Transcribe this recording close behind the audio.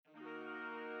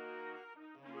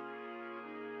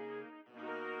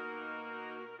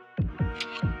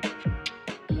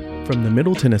From the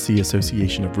Middle Tennessee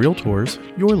Association of Realtors,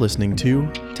 you're listening to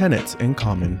Tenants in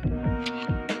Common,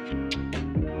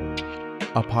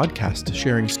 a podcast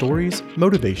sharing stories,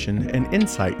 motivation, and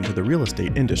insight into the real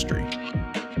estate industry.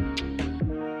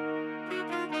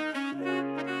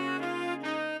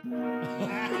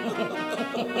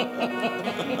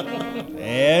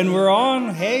 And we're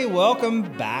on. Hey,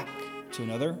 welcome back to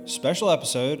another special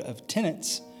episode of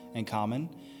Tenants in Common.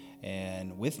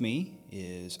 And with me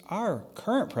is our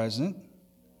current president,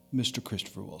 Mr.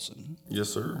 Christopher Wilson. Yes,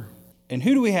 sir. And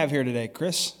who do we have here today,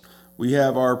 Chris? We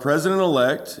have our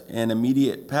president-elect and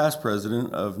immediate past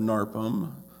president of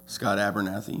NARPM, Scott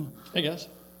Abernathy. Hey, guys.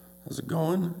 How's it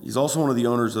going? He's also one of the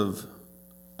owners of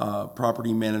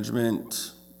Property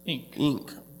Management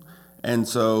Inc. And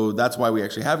so that's why we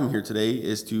actually have him here today,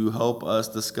 is to help us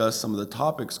discuss some of the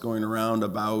topics going around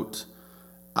about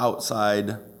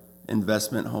outside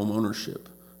investment home ownership.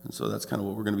 And so that's kind of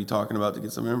what we're going to be talking about to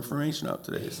get some information out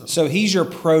today. So he's your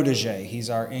protege.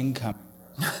 He's our income.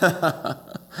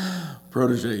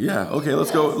 Protege, yeah. Okay,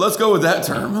 let's go with that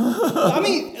term. I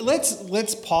mean,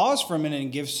 let's pause for a minute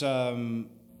and give some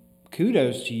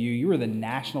kudos to you. You were the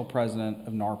national president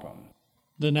of NARPM.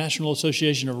 The National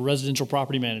Association of Residential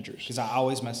Property Managers. Because I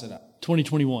always mess it up.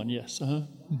 2021, yes.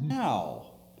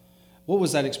 Wow. What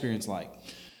was that experience like?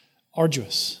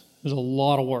 Arduous. It was a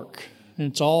lot of work. And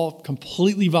it's all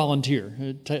completely volunteer.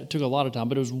 It took a lot of time,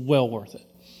 but it was well worth it.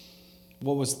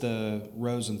 What was the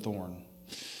rose and thorn?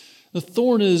 The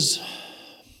thorn is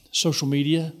social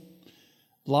media.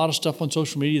 A lot of stuff on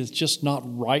social media that's just not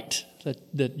right,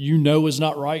 that you know is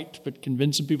not right, but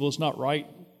convincing people it's not right.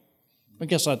 I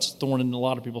guess that's a thorn in a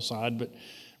lot of people's side, but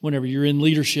whenever you're in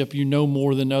leadership, you know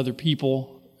more than other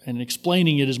people, and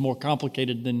explaining it is more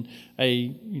complicated than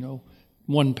a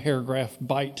one paragraph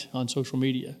bite on social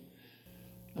media.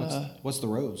 What's the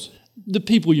rose? The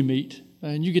people you meet,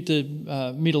 and you get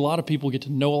to meet a lot of people, get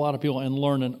to know a lot of people, and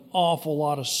learn an awful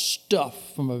lot of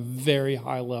stuff from a very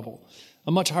high level,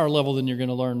 a much higher level than you're going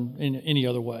to learn in any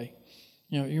other way.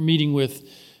 You're meeting with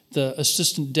the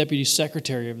assistant deputy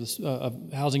secretary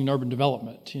of Housing and Urban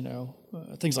Development,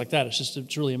 things like that.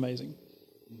 It's really amazing.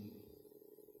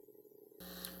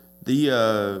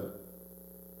 It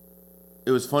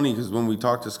was funny because when we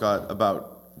talked to Scott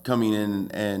about coming in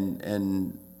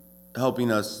and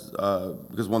helping us,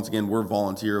 because once again, we're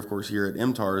volunteer, of course, here at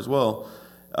MTAR as well,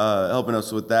 helping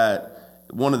us with that.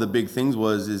 One of the big things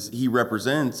is he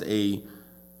represents a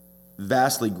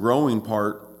vastly growing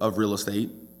part of real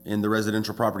estate in the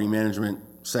residential property management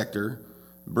sector,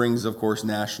 brings, of course,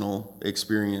 national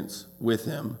experience with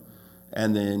him,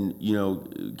 and then,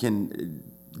 can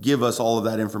give us all of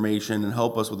that information and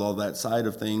help us with all that side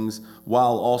of things,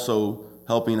 while also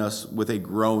helping us with a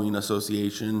growing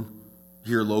association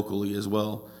here locally as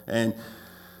well. And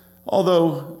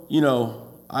although,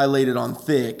 I laid it on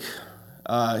thick,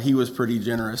 he was pretty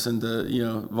generous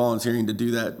into, volunteering to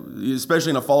do that,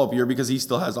 especially in a follow-up year, because he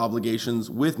still has obligations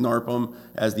with NARPM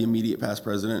as the immediate past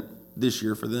president this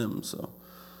year for them. So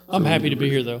I'm happy to be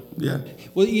here, though. Yeah.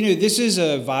 Well, this is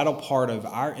a vital part of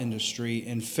our industry,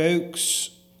 and folks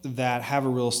that have a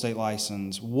real estate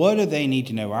license, what do they need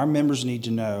to know? Our members need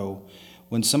to know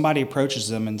when somebody approaches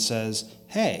them and says,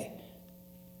 hey,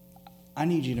 I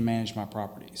need you to manage my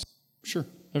properties. Sure.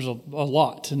 There's a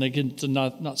lot, and it's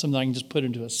not something I can just put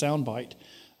into a soundbite.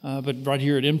 But right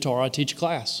here at MTAR, I teach a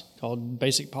class called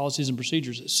Basic Policies and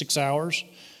Procedures. It's 6 hours,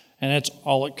 and that's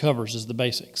all it covers is the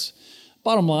basics.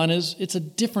 Bottom line is, it's a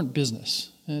different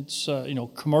business. It's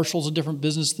commercial's a different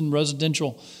business than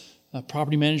residential.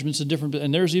 Property management's a different,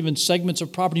 and there's even segments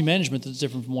of property management that's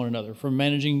different from one another, from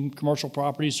managing commercial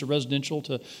properties to residential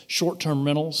to short-term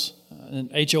rentals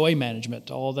and HOA management.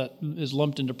 All of that is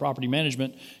lumped into property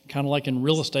management, kind of like in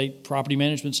real estate, property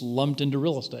management's lumped into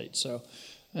real estate. So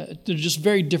they're just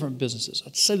very different businesses.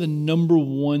 I'd say the number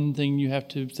one thing you have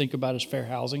to think about is fair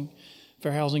housing.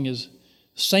 Fair housing is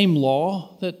the same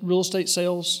law that real estate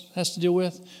sales has to deal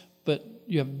with, but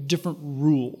you have different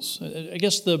rules. I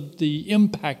guess the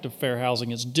impact of fair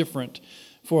housing is different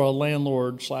for a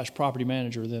landlord/property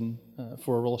manager than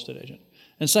for a real estate agent.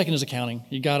 And second is accounting.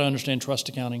 You got to understand trust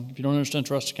accounting. If you don't understand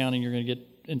trust accounting, you're going to get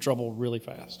in trouble really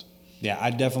fast. Yeah,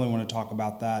 I definitely want to talk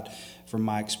about that from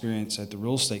my experience at the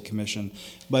Real Estate Commission.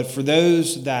 But for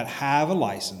those that have a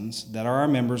license, that are our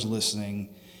members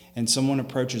listening, and someone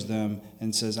approaches them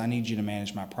and says, I need you to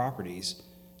manage my properties,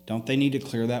 don't they need to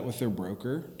clear that with their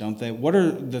broker? Don't they? What are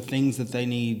the things that they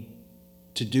need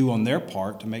to do on their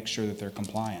part to make sure that they're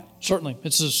compliant? Certainly.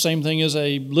 It's the same thing as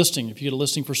a listing. If you get a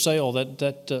listing for sale,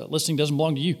 that listing doesn't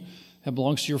belong to you. It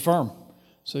belongs to your firm.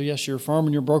 So yes, your firm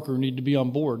and your broker need to be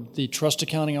on board. The trust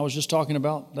accounting I was just talking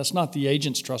about, that's not the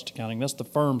agent's trust accounting, that's the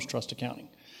firm's trust accounting.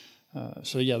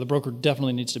 So yeah, the broker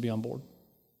definitely needs to be on board.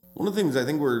 One of the things I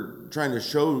think we're trying to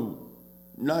show,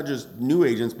 not just new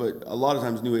agents, but a lot of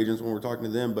times new agents when we're talking to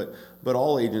them, but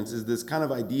all agents, is this kind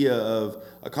of idea of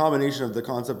a combination of the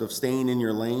concept of staying in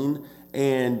your lane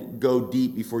and go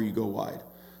deep before you go wide.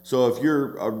 So if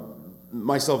you're,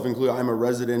 myself included, I'm a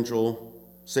residential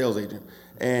sales agent,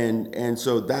 and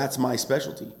so that's my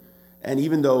specialty. And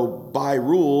even though by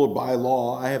rule or by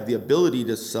law I have the ability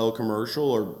to sell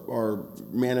commercial or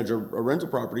manage a rental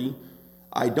property,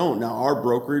 I don't. Now our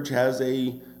brokerage has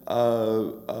a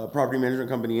property management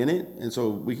company in it, and so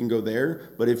we can go there.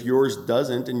 But if yours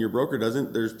doesn't and your broker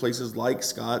doesn't, there's places like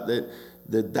Scott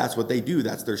that's what they do.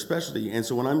 That's their specialty. And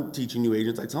so when I'm teaching new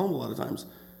agents, I tell them a lot of times,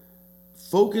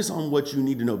 focus on what you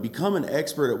need to know. Become an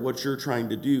expert at what you're trying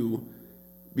to do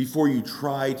before you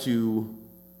try to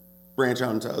branch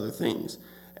out into other things.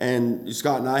 And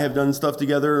Scott and I have done stuff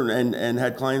together and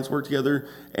had clients work together.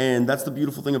 And that's the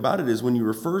beautiful thing about it, is when you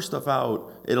refer stuff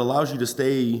out, it allows you to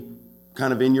stay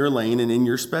kind of in your lane and in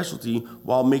your specialty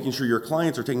while making sure your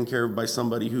clients are taken care of by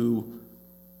somebody who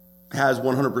has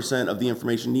 100% of the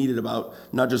information needed about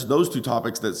not just those two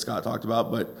topics that Scott talked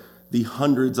about, but the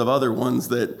hundreds of other ones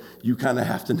that you kind of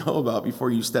have to know about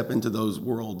before you step into those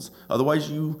worlds. Otherwise,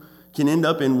 you can end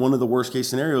up in one of the worst case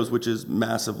scenarios, which is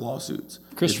massive lawsuits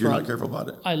if you're not careful about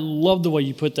it. I love the way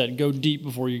you put that, go deep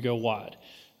before you go wide.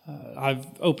 I've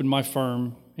opened my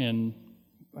firm in,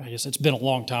 I guess it's been a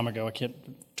long time ago,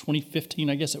 2015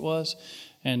 I guess it was,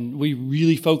 and we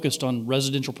really focused on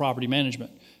residential property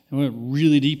management. And we went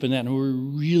really deep in that, and we were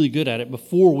really good at it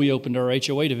before we opened our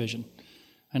HOA division.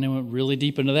 And then went really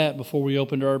deep into that before we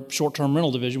opened our short-term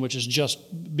rental division, which is just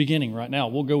beginning right now.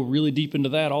 We'll go really deep into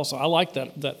that also. I like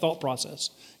that thought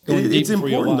process. It's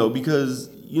important, though, because,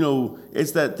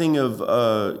 it's that thing of,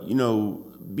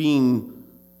 being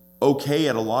okay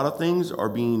at a lot of things or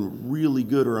being really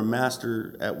good or a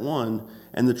master at one.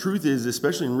 And the truth is,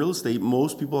 especially in real estate,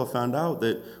 most people have found out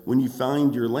that when you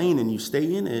find your lane and you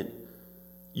stay in it,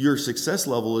 your success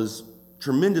level is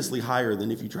tremendously higher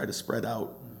than if you try to spread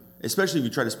out. Especially if you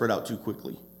try to spread out too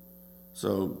quickly.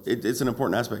 So it's an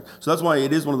important aspect. So that's why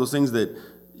it is one of those things that,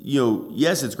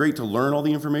 yes, it's great to learn all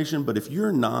the information, but if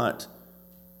you're not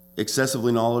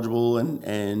excessively knowledgeable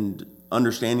and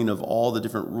understanding of all the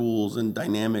different rules and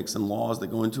dynamics and laws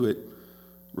that go into it,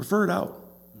 refer it out.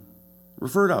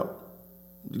 Refer it out.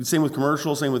 Same with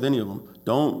commercial, same with any of them.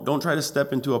 Don't try to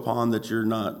step into a pond that you're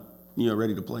not,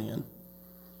 ready to play in.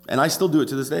 And I still do it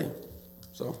to this day.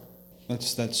 So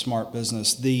That's smart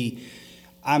business.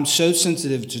 I'm so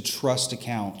sensitive to trust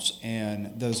accounts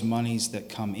and those monies that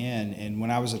come in. And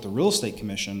when I was at the Real Estate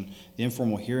Commission, the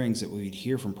informal hearings that we'd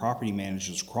hear from property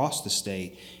managers across the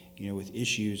state, with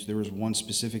issues, there was one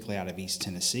specifically out of East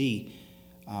Tennessee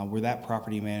where that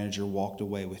property manager walked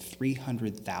away with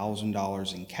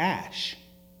 $300,000 in cash.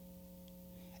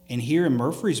 And here in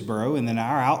Murfreesboro and then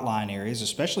our outlying areas,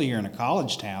 especially here in a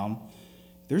college town,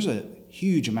 there's a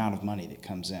huge amount of money that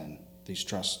comes in these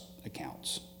trust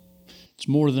accounts. It's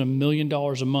more than $1 million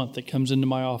a month that comes into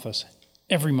my office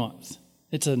every month.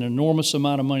 It's an enormous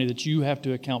amount of money that you have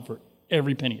to account for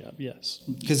every penny of, yes.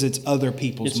 Because it's other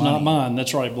people's money. It's not mine,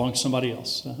 that's right, it belongs to somebody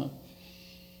else.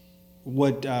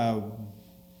 What,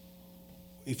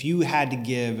 if you had to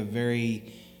give a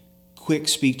very quick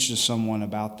speech to someone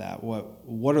about that,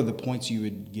 what are the points you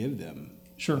would give them?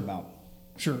 Sure. About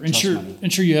Sure.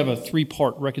 Ensure you have a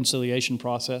 3-part reconciliation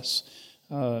process.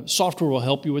 Software will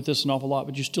help you with this an awful lot,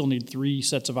 but you still need 3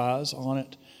 sets of eyes on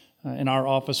it. In our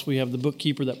office, we have the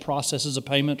bookkeeper that processes a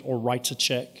payment or writes a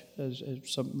check, as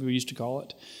we used to call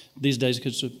it. These days,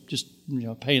 because just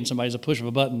paying somebody is a push of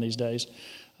a button these days.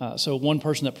 So one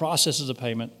person that processes a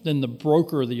payment, then the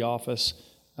broker of the office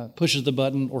pushes the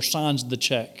button or signs the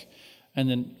check, and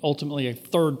then ultimately a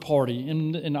third party.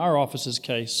 In our office's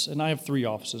case, and I have 3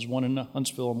 offices, one in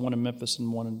Huntsville and one in Memphis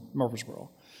and one in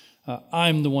Murfreesboro.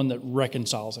 I'm the one that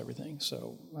reconciles everything.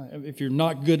 So if you're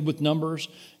not good with numbers,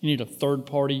 you need a third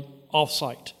party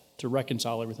off-site to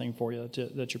reconcile everything for you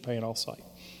that you're paying off-site.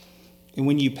 And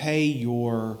when you pay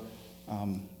your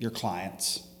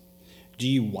clients, do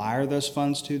you wire those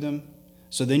funds to them?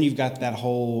 So then you've got that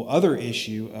whole other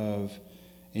issue of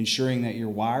ensuring that you're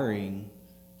wiring.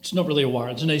 It's not really a wire,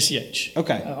 it's an ACH.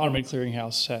 Okay. Automated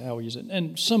clearinghouse, how we use it.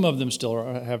 And some of them still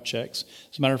have checks.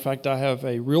 As a matter of fact, I have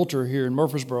a realtor here in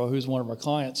Murfreesboro who's one of our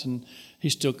clients, and he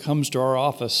still comes to our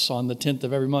office on the 10th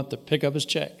of every month to pick up his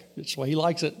check. That's why he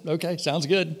likes it. Okay, sounds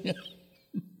good.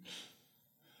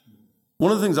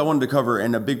 One of the things I wanted to cover,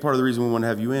 and a big part of the reason we want to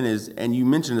have you in is, and you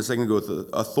mentioned a second ago with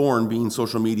a thorn being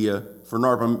social media for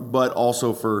NARPM, but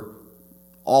also for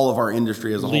all of our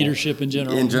industry as a whole. Leadership in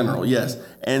general. In general, yes.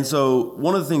 And so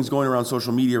one of the things going around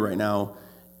social media right now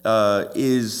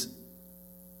is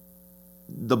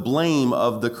the blame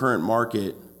of the current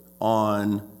market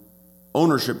on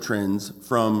ownership trends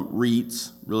from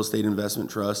REITs, real estate investment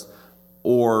trust,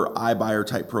 or iBuyer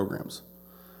type programs.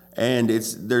 And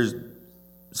there's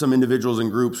some individuals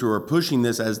and groups who are pushing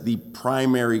this as the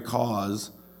primary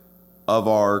cause of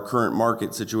our current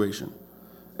market situation.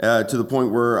 To the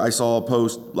point where I saw a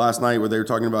post last night where they were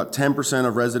talking about 10%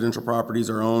 of residential properties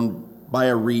are owned by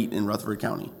a REIT in Rutherford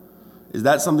County. Is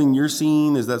that something you're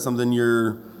seeing? Is that something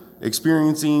you're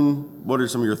experiencing? What are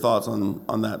some of your thoughts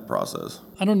on that process?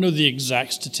 I don't know the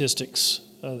exact statistics.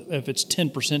 If it's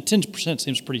 10%, 10%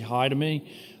 seems pretty high to me.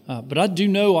 But I do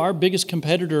know our biggest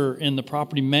competitor in the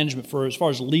property management for as far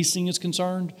as leasing is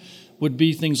concerned would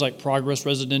be things like Progress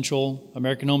Residential,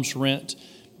 American Homes for Rent.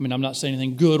 I mean, I'm not saying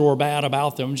anything good or bad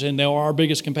about them. I'm saying they are our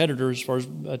biggest competitors as far as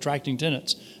attracting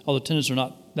tenants, although tenants are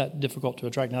not that difficult to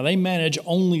attract. Now, they manage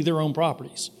only their own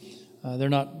properties. They're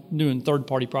not doing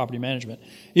third-party property management.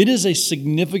 It is a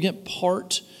significant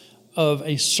part of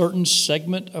a certain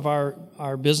segment of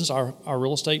our business, our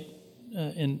real estate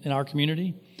in our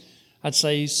community. I'd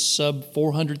say sub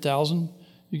 400,000.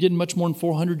 You're getting much more than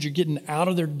 400. You're getting out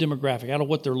of their demographic, out of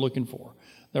what they're looking for.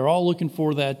 They're all looking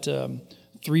for that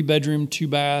 3-bedroom,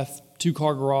 2-bath,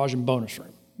 2-car garage, and bonus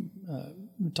room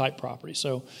type property.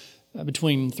 So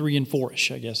between 3 and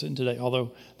 4-ish, I guess, in today.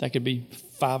 Although that could be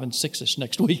 5 and 6-ish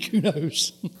next week. Who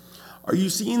knows? Are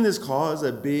you seeing this cause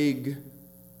a big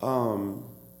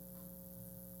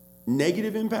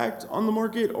negative impact on the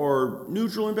market or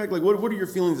neutral impact? Like, what are your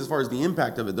feelings as far as the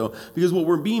impact of it, though? Because what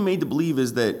we're being made to believe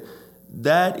is that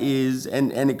is,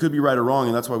 and it could be right or wrong,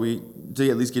 and that's why to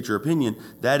at least get your opinion,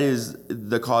 that is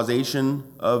the causation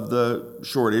of the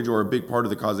shortage, or a big part of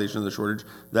the causation of the shortage.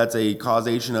 That's a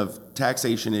causation of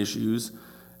taxation issues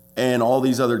and all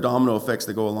these other domino effects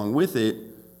that go along with it.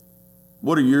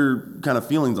 What are your kind of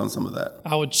feelings on some of that?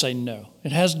 I would say no.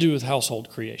 It has to do with household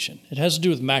creation. It has to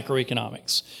do with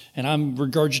macroeconomics. And I'm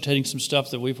regurgitating some stuff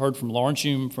that we've heard from Lawrence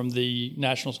Hume from the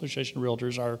National Association of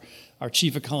Realtors, our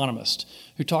chief economist,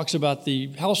 who talks about the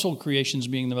household creations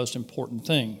being the most important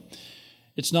thing.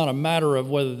 It's not a matter of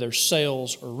whether they're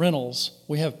sales or rentals.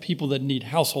 We have people that need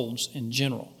households in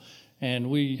general.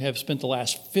 And we have spent the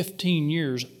last 15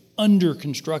 years under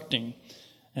constructing,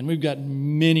 and we've got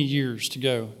many years to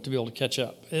go to be able to catch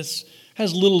up. It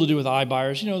has little to do with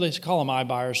iBuyers. You know, they call them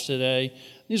iBuyers today.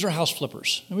 These are house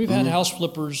flippers. And we've had house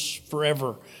flippers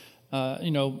forever.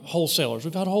 Wholesalers.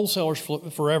 We've had wholesalers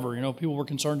forever. You know, people were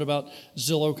concerned about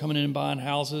Zillow coming in and buying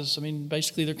houses. I mean,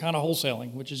 basically they're kind of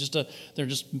wholesaling, which is they're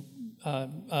just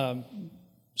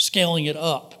scaling it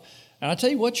up. And I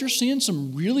tell you what, you're seeing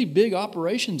some really big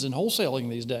operations in wholesaling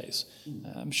these days.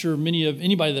 I'm sure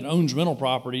anybody that owns rental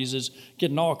properties is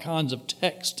getting all kinds of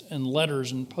text and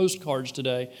letters and postcards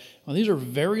today. Well, these are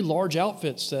very large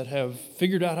outfits that have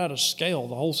figured out how to scale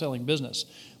the wholesaling business.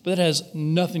 But that has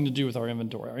nothing to do with our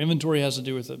inventory. Our inventory has to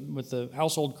do with the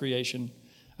household creation.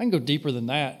 I can go deeper than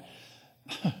that.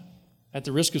 At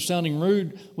the risk of sounding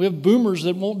rude, we have boomers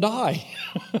that won't die.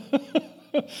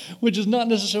 Which is not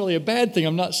necessarily a bad thing.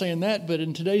 I'm not saying that, but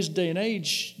in today's day and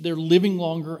age, they're living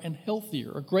longer and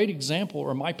healthier. A great example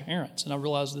are my parents, and I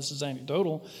realize this is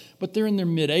anecdotal, but they're in their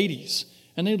mid-80s,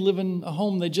 and they live in a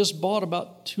home they just bought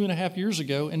about 2.5 years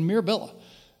ago in Mirabella.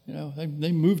 You know,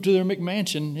 they moved to their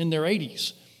McMansion in their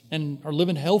 80s and are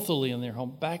living healthily in their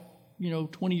home. Back,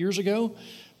 20 years ago,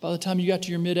 by the time you got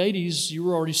to your mid-80s, you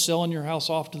were already selling your house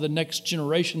off to the next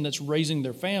generation that's raising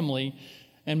their family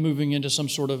and moving into some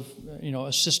sort of,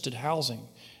 assisted housing.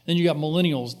 Then you got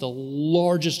millennials, the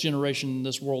largest generation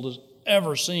this world has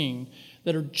ever seen,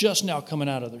 that are just now coming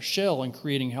out of their shell and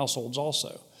creating households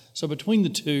also. So between the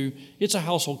two, it's a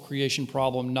household creation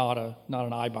problem, not an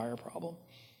iBuyer problem.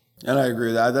 And I agree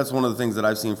with that. That's one of the things that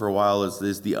I've seen for a while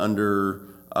is the under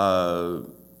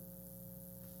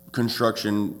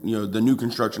construction, the new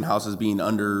construction houses being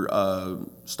under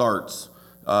starts.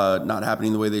 Not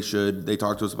happening the way they should. They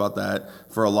talked to us about that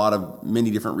for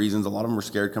many different reasons. A lot of them were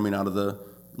scared coming out of the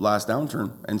last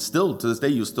downturn. And still, to this day,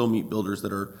 you'll still meet builders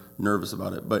that are nervous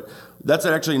about it. But that's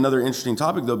actually another interesting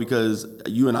topic, though, because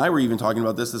you and I were even talking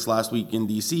about this last week in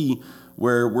D.C.,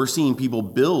 where we're seeing people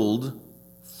build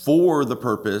for the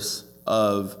purpose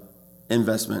of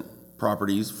investment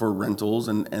properties for rentals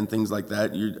and things like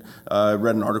that. I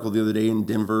read an article the other day in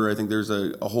Denver. I think there's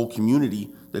a whole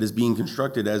community that is being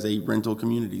constructed as a rental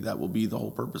community. That will be the whole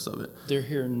purpose of it. They're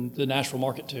here in the Nashville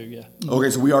market too, yeah.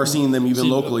 Okay, so we are seeing them even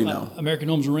locally now. American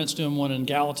Homes and Rent's doing one in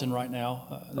Gallatin right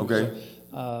now. Okay.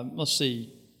 Let's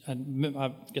see.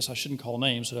 I guess I shouldn't call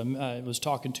names, but I was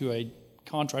talking to a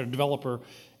contractor developer,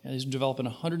 and he's developing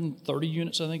 130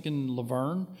 units, I think, in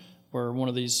Laverne, where one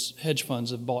of these hedge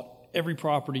funds have bought every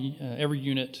property, every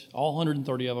unit, all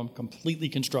 130 of them, completely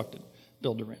constructed,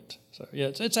 build to rent. So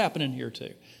yeah, it's happening here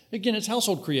too. Again, it's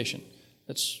household creation.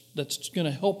 That's going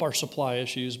to help our supply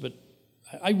issues, but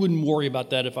I wouldn't worry about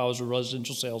that if I was a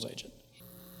residential sales agent.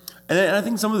 And I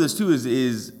think some of this too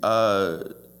is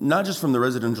not just from the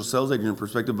residential sales agent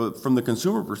perspective, but from the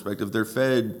consumer perspective. They're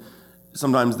fed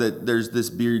sometimes that there's this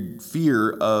big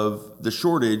fear of the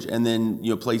shortage, and then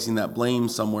placing that blame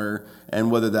somewhere, and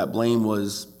whether that blame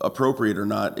was appropriate or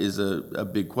not is a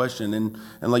big question. And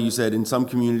like you said, in some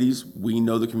communities, we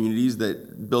know the communities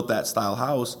that built that style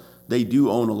house, they do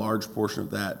own a large portion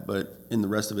of that, but in the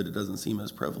rest of it, it doesn't seem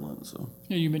as prevalent. So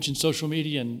you mentioned social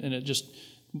media, and it just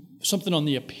something on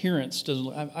the appearance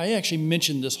doesn't. I actually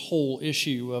mentioned this whole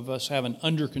issue of us having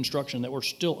under construction, that we're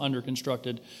still under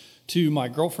constructed, to my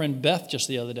girlfriend Beth just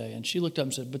the other day, and she looked up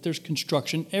and said, "But there's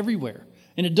construction everywhere,"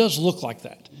 and it does look like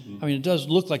that. Mm-hmm. I mean, it does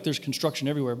look like there's construction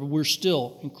everywhere, but we're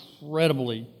still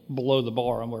incredibly below the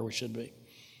bar on where we should be.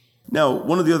 Now,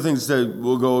 one of the other things that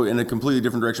we'll go in a completely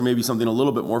different direction, maybe something a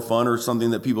little bit more fun or something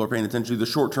that people are paying attention to, the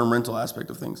short-term rental aspect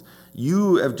of things.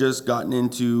 You have just gotten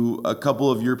into a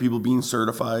couple of your people being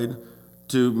certified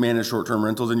to manage short-term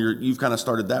rentals, and you've kind of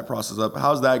started that process up.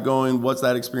 How's that going? What's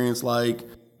that experience like?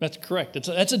 That's correct.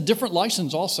 That's a different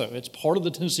license also. It's part of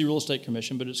the Tennessee Real Estate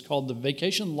Commission, but it's called the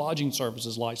Vacation Lodging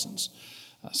Services License.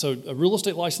 So a real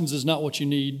estate license is not what you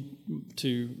need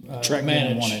to Trek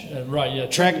manage. Didn't want it. Right, yeah.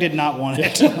 Trek did not want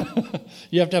it.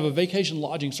 You have to have a Vacation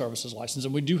Lodging Services license,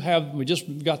 and we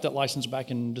just got that license back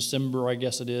in December, I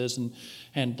guess it is,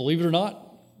 and believe it or not,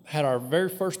 had our very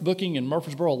first booking in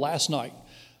Murfreesboro last night.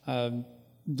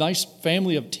 Nice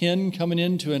family of 10 coming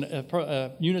into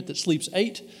a unit that sleeps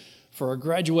 8. For a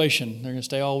graduation. They're going to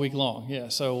stay all week long. Yeah,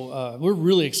 so we're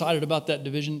really excited about that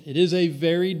division. It is a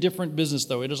very different business,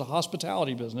 though. It is a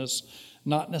hospitality business,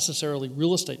 not necessarily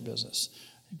real estate business.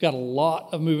 You've got a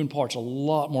lot of moving parts, a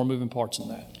lot more moving parts than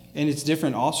that. And it's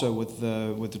different also with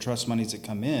the trust monies that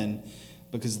come in,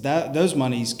 because those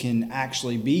monies can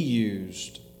actually be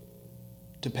used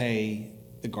to pay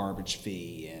the garbage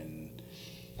fee, and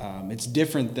it's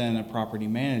different than a property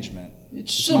management.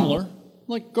 It's similar.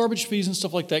 Like garbage fees and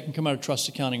stuff like that can come out of trust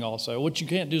accounting also. What you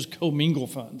can't do is commingle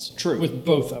funds. True. With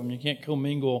both of them. You can't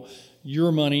commingle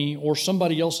your money or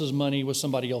somebody else's money with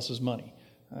somebody else's money.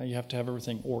 You have to have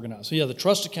everything organized. So yeah, the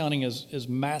trust accounting is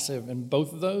massive in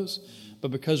both of those,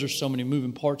 but because there's so many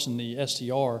moving parts in the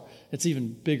STR, it's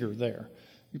even bigger there.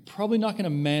 You're probably not going to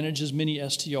manage as many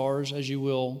STRs as you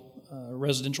will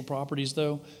residential properties,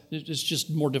 though. It's just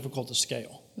more difficult to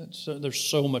scale. There's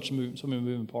so many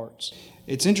moving parts.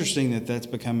 It's interesting that that's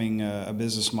becoming a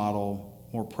business model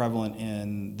more prevalent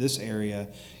in this area.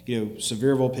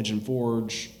 Sevierville, Pigeon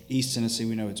Forge, East Tennessee,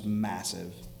 we know it's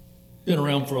massive. Been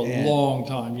around for a long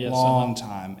time, yes. Long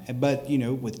time. But,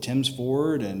 with Tim's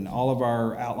Ford and all of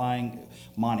our outlying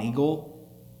Mont Eagle,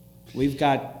 we've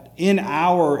got in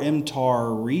our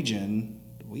MTAR region,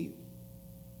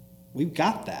 we've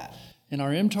got that. In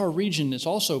our MTAR region, it's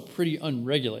also pretty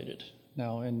unregulated.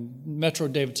 Now, in Metro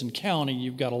Davidson County,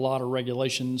 you've got a lot of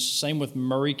regulations. Same with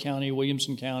Murray County,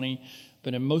 Williamson County,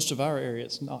 but in most of our area,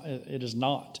 it is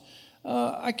not.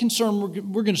 I'm concerned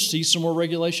we're going to see some more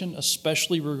regulation,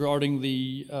 especially regarding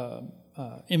the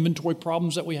inventory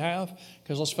problems that we have.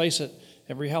 Because let's face it,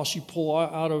 every house you pull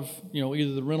out of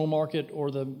either the rental market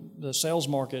or the sales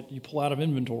market, you pull out of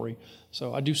inventory.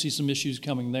 So I do see some issues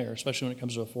coming there, especially when it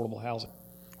comes to affordable housing.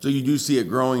 So you do see it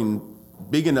growing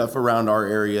big enough around our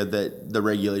area that the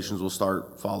regulations will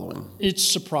start following? It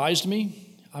surprised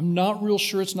me. I'm not real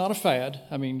sure it's not a fad.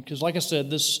 I mean, because like I said,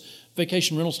 this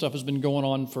vacation rental stuff has been going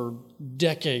on for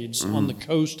decades on the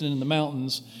coast and in the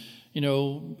mountains.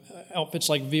 Outfits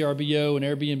like VRBO and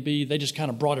Airbnb, they just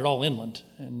kind of brought it all inland.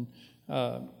 And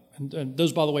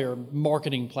those, by the way, are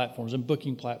marketing platforms and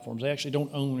booking platforms. They actually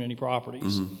don't own any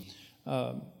properties.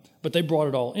 But they brought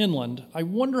it all inland. I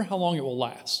wonder how long it will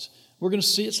last. We're going to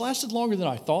see. It's lasted longer than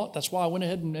I thought. That's why I went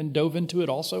ahead and dove into it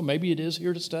also. Maybe it is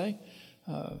here to stay.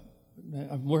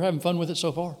 We're having fun with it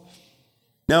so far.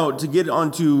 Now, to get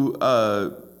onto, for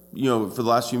the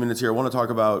last few minutes here, I want to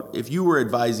talk about if you were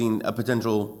advising a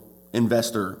potential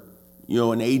investor,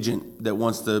 an agent that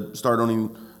wants to start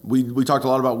owning we talked a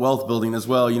lot about wealth building as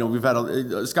well. We've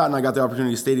had Scott and I got the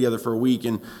opportunity to stay together for a week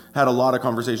and had a lot of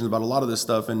conversations about a lot of this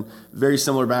stuff, and very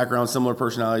similar backgrounds, similar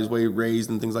personalities, way raised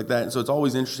and things like that. And so it's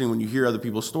always interesting when you hear other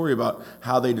people's story about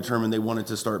how they determined they wanted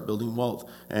to start building wealth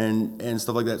and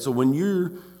stuff like that. So when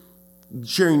you're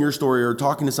sharing your story or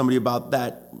talking to somebody about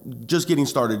that, just getting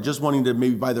started, just wanting to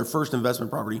maybe buy their first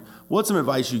investment property, what's some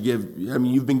advice you give? I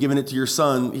mean, you've been giving it to your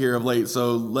son here of late,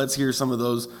 so let's hear some of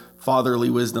those fatherly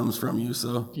wisdoms from you.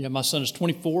 So yeah, my son is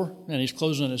 24, and he's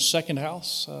closing on his second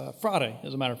house Friday,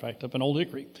 as a matter of fact, up in Old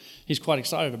Hickory. He's quite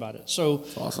excited about it. So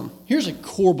that's awesome. Here's a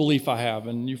core belief I have,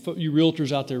 and you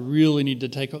realtors out there really need to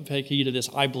take heed of this,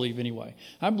 I believe anyway.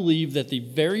 I believe that the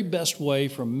very best way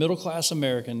for middle-class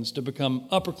Americans to become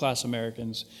upper-class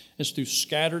Americans is through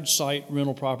scattered site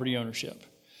rental property ownership.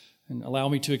 And allow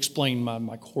me to explain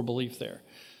my core belief there.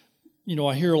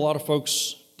 I hear a lot of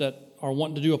folks that are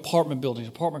wanting to do apartment buildings,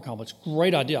 apartment complex.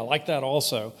 Great idea. I like that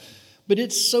also. But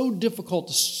it's so difficult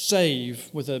to save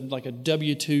with a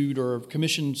W-2 or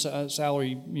commission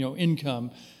salary,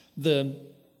 income, the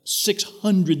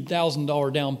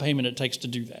 $600,000 down payment it takes to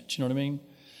do that. You know what I mean?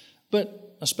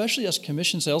 But especially as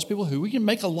commission salespeople who we can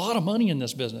make a lot of money in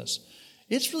this business,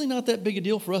 it's really not that big a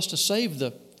deal for us to save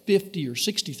the $50,000 or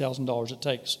 $60,000 it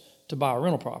takes to buy a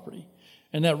rental property.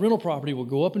 And that rental property will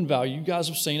go up in value. You guys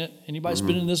have seen it. Anybody's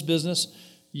been in this business?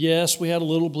 Yes, we had a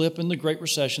little blip in the Great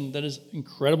Recession. That is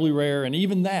incredibly rare. And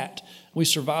even that, we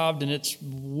survived, and it's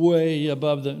way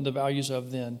above the values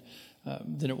of then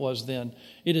than it was then.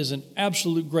 It is an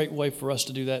absolute great way for us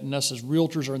to do that. And us as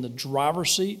realtors are in the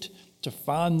driver's seat to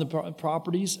find the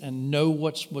properties and know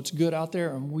what's good out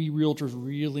there. And we realtors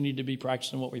really need to be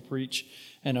practicing what we preach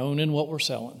and owning what we're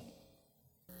selling.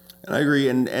 And I agree.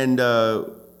 And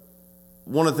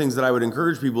one of the things that I would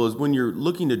encourage people is when you're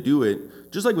looking to do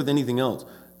it, just like with anything else,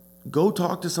 go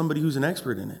talk to somebody who's an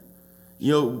expert in it.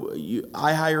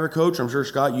 I hire a coach. I'm sure,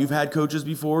 Scott, you've had coaches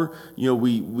before.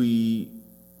 We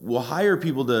will hire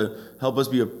people to help us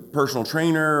be a personal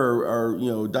trainer or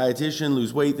dietitian,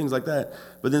 lose weight, things like that.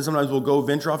 But then sometimes we'll go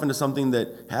venture off into something that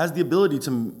has the ability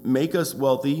to make us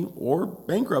wealthy or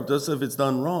bankrupt us if it's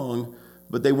done wrong,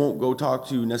 but they won't go talk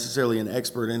to necessarily an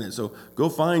expert in it. So go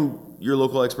find your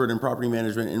local expert in property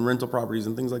management and rental properties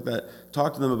and things like that.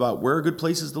 Talk to them about where are good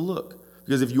places to look.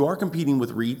 Because if you are competing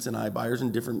with REITs and iBuyers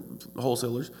and different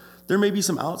wholesalers, there may be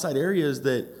some outside areas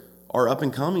that are up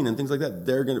and coming and things like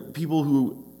that. People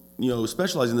who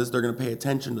specialize in this, they're going to pay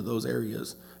attention to those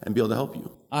areas and be able to help you.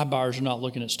 iBuyers are not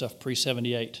looking at stuff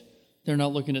pre-78. They're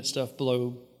not looking at stuff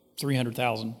below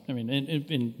 300,000. I mean,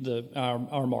 in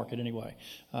our market anyway.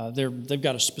 They've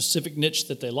got a specific niche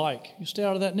that they like. You stay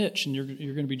out of that niche, and you're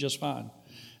going to be just fine.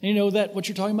 And that what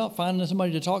you're talking about, finding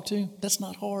somebody to talk to, that's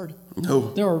not hard.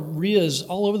 No. There are RIAs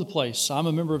all over the place. I'm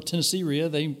a member of Tennessee RIA.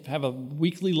 They have a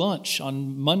weekly lunch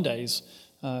on Mondays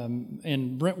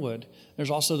in Brentwood. There's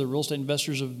also the Real Estate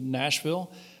Investors of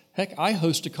Nashville. Heck, I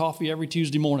host a coffee every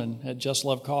Tuesday morning at Just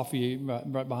Love Coffee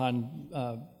right behind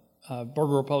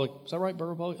Burger Republic. Is that right,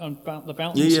 Burger Republic? On the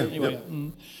Fountains? Yeah. Anyway,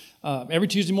 Yep. Every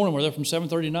Tuesday morning, we're there from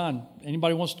 7:30 to 9.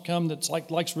 Anybody wants to come that's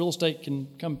likes real estate can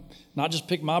come, not just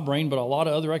pick my brain, but a lot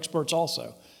of other experts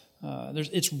also.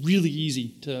 It's really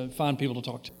easy to find people to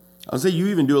talk to. I'll say you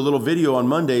even do a little video on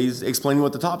Mondays explaining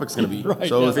what the topic's going to be. Right,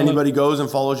 so yeah. if anybody goes and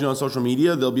follows you on social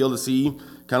media, they'll be able to see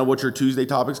kind of what your Tuesday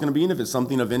topic's going to be and if it's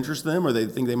something of interest to them or they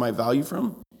think they might value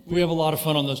from. We have a lot of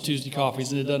fun on those Tuesday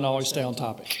coffees, and it doesn't always stay on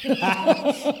topic.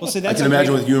 Well, see, I that's can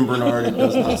imagine with you and Bernard, it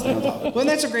does not stay on topic. Well,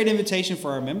 that's a great invitation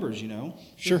for our members,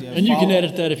 Sure, Yeah, and you can follow-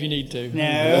 edit that if you need to.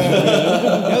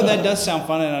 No, that does sound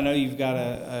fun, and I know you've got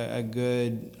a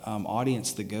good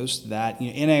audience that goes to that.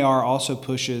 NAR also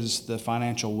pushes the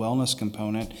financial wellness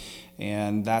component,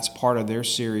 and that's part of their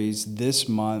series this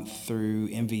month through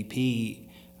MVP.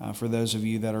 For those of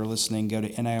you that are listening, go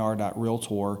to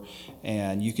nar.realtor,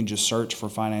 and you can just search for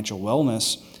financial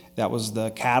wellness. That was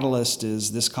the catalyst.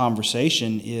 Is this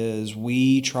conversation is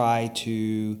we try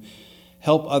to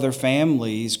help other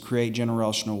families create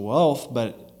generational wealth,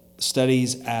 but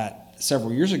studies at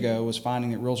several years ago was finding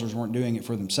that realtors weren't doing it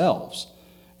for themselves.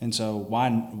 And so why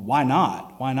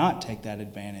not? Why not take that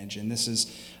advantage? And this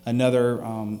is another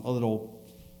a little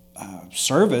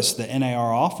service that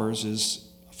NAR offers is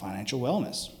financial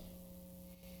wellness.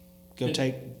 Go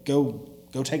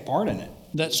take part in it.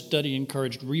 That study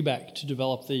encouraged REBAC to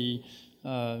develop the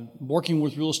working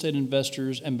with real estate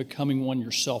investors and becoming one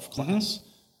yourself class,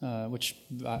 which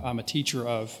I'm a teacher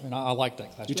of, and I like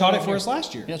that class. You taught it for us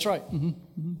last year. That's right.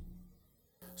 Mm-hmm.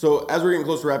 So as we're getting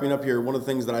close to wrapping up here, one of the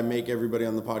things that I make everybody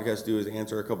on the podcast do is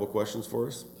answer a couple questions for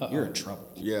us. You're in trouble.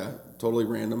 Yeah, totally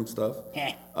random stuff.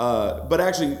 But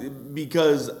actually,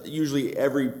 because usually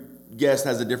every guest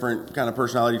has a different kind of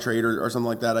personality trait or something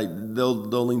like that,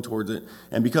 they'll lean towards it.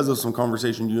 And because of some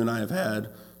conversation you and I have had,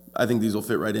 I think these will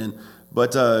fit right in.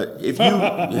 But if you...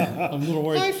 I'm a little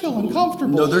worried. I feel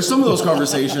uncomfortable. No, there's some of those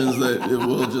conversations that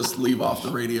we'll just leave off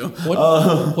the radio.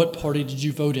 What party did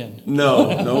you vote in?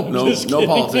 No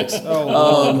politics.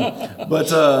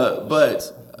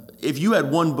 But if you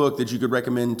had one book that you could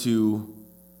recommend to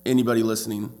anybody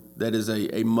listening that is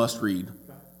a must read,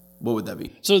 what would that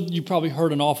be? So you probably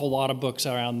heard an awful lot of books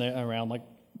around like,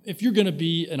 if you're going to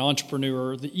be an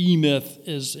entrepreneur, the E-Myth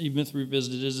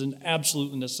Revisited is an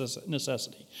absolute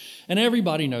necessity. And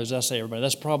everybody knows, I say everybody,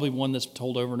 that's probably one that's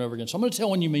told over and over again. So I'm going to tell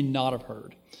one you may not have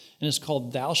heard. And it's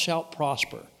called Thou Shalt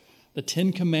Prosper, the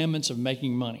 10 Commandments of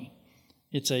Making Money.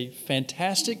 It's a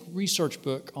fantastic research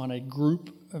book on a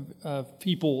group of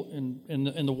people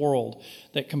in the world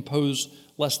that compose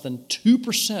less than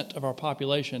 2% of our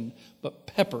population, but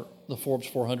pepper the Forbes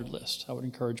 400 list. I would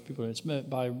encourage people. It's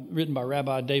written by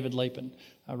Rabbi David Lapin.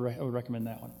 I would recommend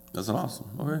that one. That's awesome.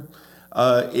 Okay.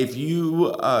 If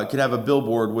you could have a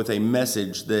billboard with a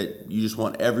message that you just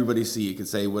want everybody to see, it could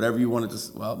say whatever you want it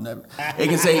to. Well, never. It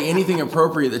can say anything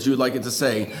appropriate that you would like it to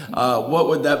say. What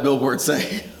would that billboard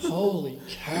say? Holy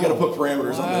cow! You got to put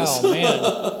parameters on this. Wow,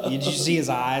 man! Did you see his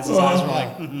eyes? His eyes were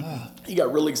like. He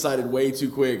got really excited way too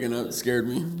quick, and it scared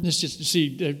me. It's just, see,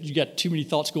 you got too many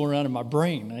thoughts going around in my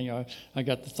brain. I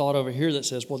got the thought over here that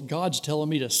says, well, God's telling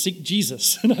me to seek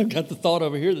Jesus. And I've got the thought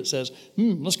over here that says,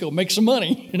 let's go make some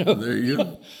money. There you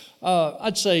go.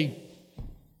 I'd say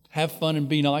have fun and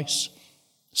be nice.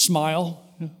 Smile.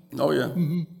 Oh, yeah.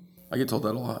 Mm-hmm. I get told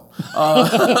that a lot.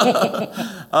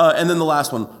 And then the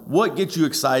last one. What gets you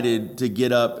excited to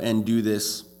get up and do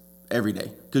this every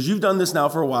day? Because you've done this now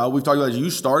for a while. We've talked about you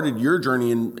started your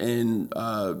journey in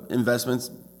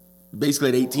investments basically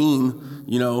at 18,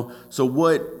 So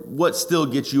what still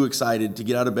gets you excited to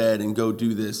get out of bed and go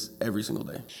do this every single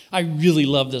day? I really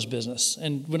love this business.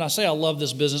 And when I say I love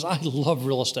this business, I love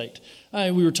real estate.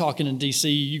 We were talking in D.C.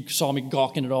 You saw me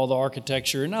gawking at all the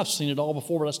architecture, and I've seen it all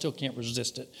before, but I still can't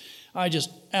resist it. I just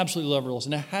absolutely love real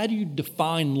estate. Now, how do you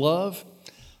define love?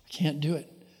 I can't do it.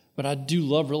 But I do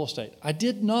love real estate. I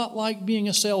did not like being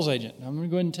a sales agent. I'm going to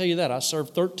go ahead and tell you that. I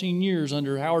served 13 years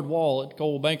under Howard Wall at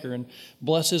Coldwell Banker, and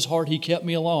bless his heart, he kept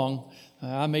me along.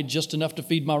 I made just enough to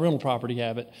feed my rental property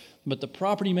habit. But the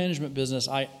property management business,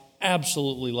 I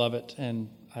absolutely love it, and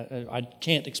I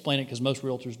can't explain it because most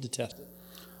realtors detest it.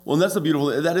 Well, and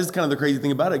that is kind of the crazy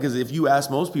thing about it, because if you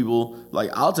ask most people, like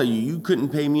I'll tell you, you couldn't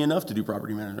pay me enough to do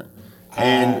property management.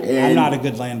 And I'm not a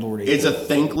good landlord either. It's a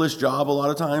thankless job a lot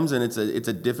of times, and it's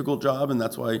a difficult job, and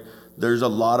that's why there's a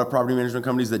lot of property management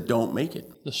companies that don't make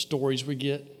it. The stories we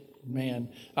get, man.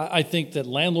 I think that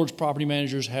landlords, property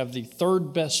managers have the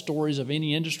third best stories of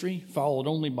any industry, followed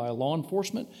only by law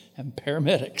enforcement and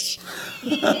paramedics.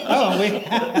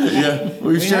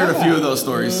 We've shared a few of those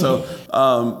stories. So,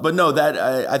 but no,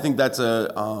 I think that's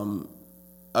a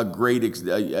great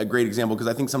example, because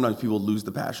I think sometimes people lose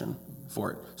the passion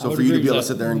for it. So for you to be able to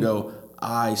sit there and go,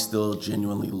 I still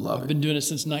genuinely love it. I've been doing it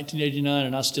since 1989,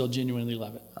 and I still genuinely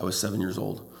love it. I was 7 years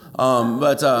old. I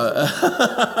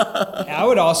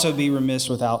would also be remiss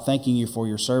without thanking you for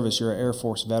your service. You're an Air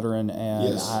Force veteran,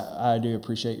 and yes. I do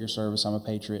appreciate your service. I'm a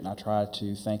patriot, and I try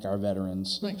to thank our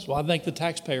veterans. Thanks. Well, I thank the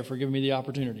taxpayer for giving me the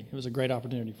opportunity. It was a great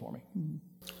opportunity for me.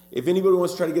 If anybody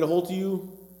wants to try to get a hold of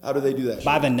you, how do they do that?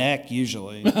 By the neck,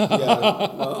 usually. Yeah,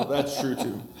 well, that's true,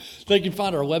 too. They can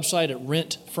find our website at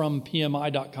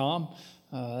rentfrompmi.com.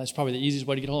 That's probably the easiest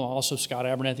way to get hold of me. Also, Scott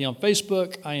Abernathy on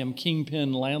Facebook. I am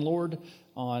Kingpin Landlord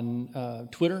on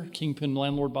Twitter. Kingpin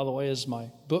Landlord, by the way, is my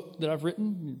book that I've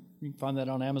written. You can find that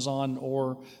on Amazon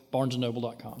or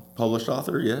barnesandnoble.com. Published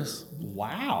author, yes.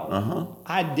 Wow. Uh-huh.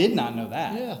 I did not know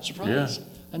that. Yeah, surprise. Yeah.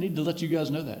 I need to let you guys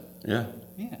know that. Yeah.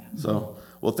 So,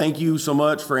 well, thank you so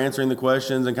much for answering the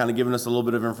questions and kind of giving us a little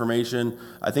bit of information.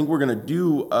 I think we're going to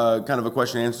do kind of a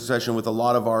question and answer session with a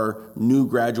lot of our new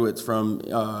graduates from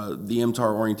the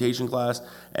MTAR orientation class.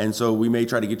 And so we may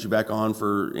try to get you back on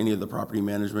for any of the property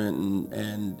management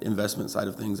and investment side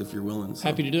of things if you're willing. So,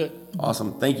 happy to do it.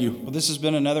 Awesome. Thank you. Well, this has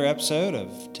been another episode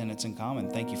of Tenants in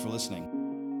Common. Thank you for listening.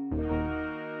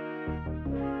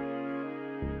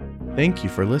 Thank you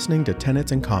for listening to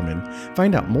Tenants in Common.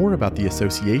 Find out more about the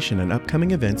association and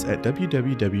upcoming events at www.mtar.org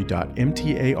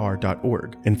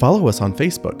and follow us on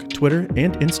Facebook, Twitter,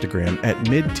 and Instagram at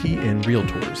MidTN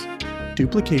Realtors.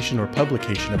 Duplication or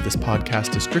publication of this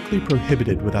podcast is strictly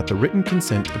prohibited without the written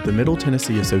consent of the Middle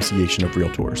Tennessee Association of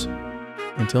Realtors.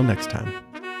 Until next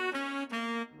time.